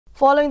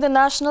Following the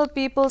National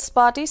People's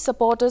Party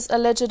supporters'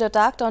 alleged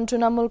attack on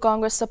Trinamool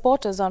Congress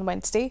supporters on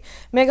Wednesday,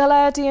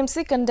 Meghalaya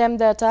TMC condemned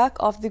the attack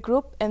of the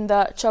group in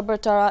the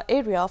Charbatapara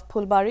area of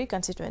Phulbari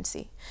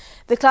Constituency.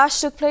 The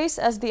clash took place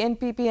as the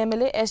NPP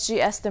MLA SG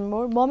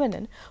Estamur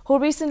Mominin, who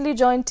recently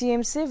joined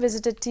TMC,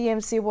 visited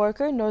TMC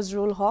worker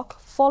Nozrul Hoque,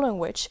 following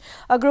which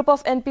a group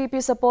of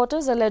NPP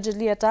supporters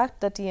allegedly attacked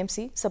the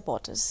TMC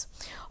supporters.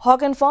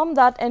 Hoque informed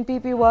that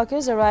NPP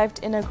workers arrived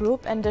in a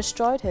group and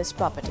destroyed his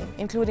property,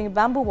 including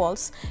bamboo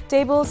walls,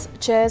 tables,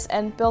 chairs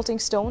and pelting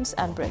stones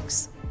and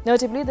bricks.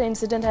 Notably, the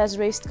incident has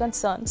raised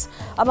concerns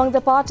among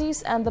the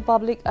parties and the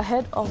public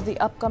ahead of the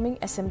upcoming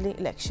assembly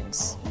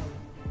elections.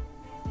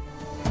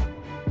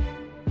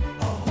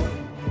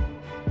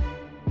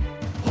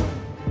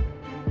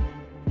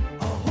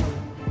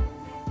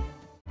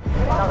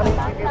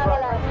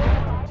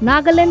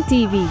 Nagaland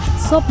TV,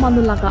 Sob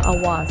Manulaga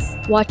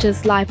Awas. Watch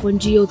us live on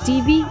Geo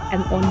TV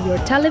and on your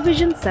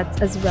television sets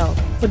as well.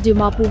 For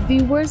Dimapur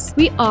viewers,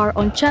 we are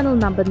on channel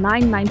number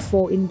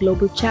 994 in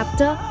Global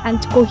Chapter, and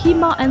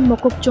Kohima and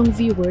Mokokchung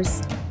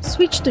viewers,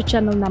 switch to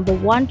channel number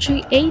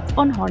 138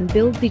 on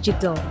Hornbill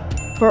Digital.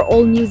 For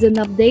all news and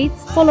updates,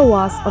 follow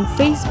us on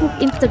Facebook,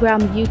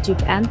 Instagram,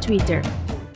 YouTube and Twitter.